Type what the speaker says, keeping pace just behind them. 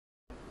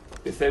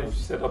They said we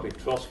should set up a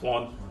trust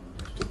fund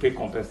to pay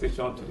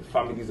compensation to the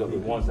families of the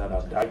ones that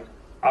have died.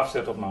 I've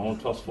set up my own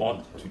trust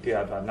fund. Today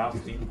I've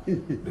announced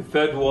it. The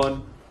third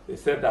one, they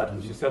said that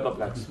we should set up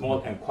like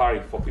small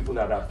inquiry for people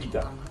that are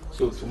bitter.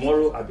 So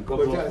tomorrow at the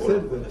government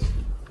forum.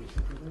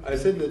 I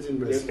said that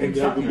in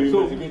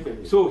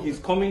exactly. So he's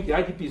coming, the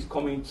IGP is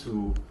coming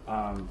to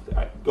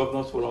the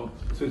governor's forum.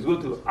 So he's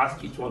going to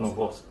ask each one of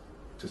us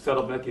to set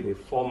up like a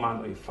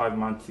 4-man or a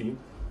 5-man team,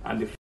 and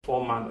the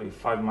 4-man or a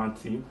 5-man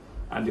team,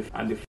 and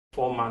the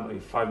 4-man or a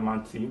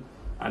 5-man team.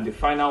 And the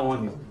final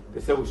one is, they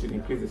said we should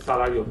increase the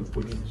salary of the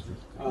police.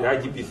 The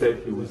IGP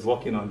said he was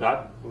working on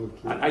that.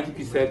 Okay. And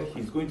IGP said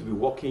he's going to be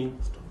working,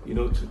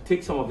 to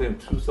take some of them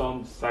through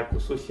some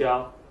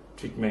psychosocial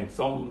treatment.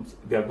 Some,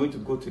 they are going to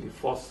go to the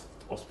first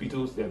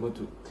hospitals, they are going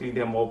to clean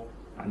them up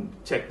and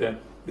check them.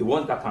 The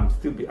ones that can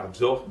still be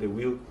absorbed, they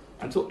will.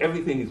 And so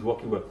everything is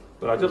working well.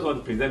 But I just want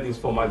to present this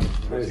formally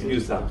to you,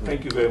 sir.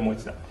 Thank you very much,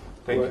 sir.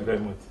 Thank you very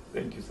much.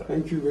 Thank you, sir.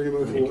 Thank you very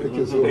much for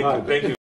working so hard. Thank you.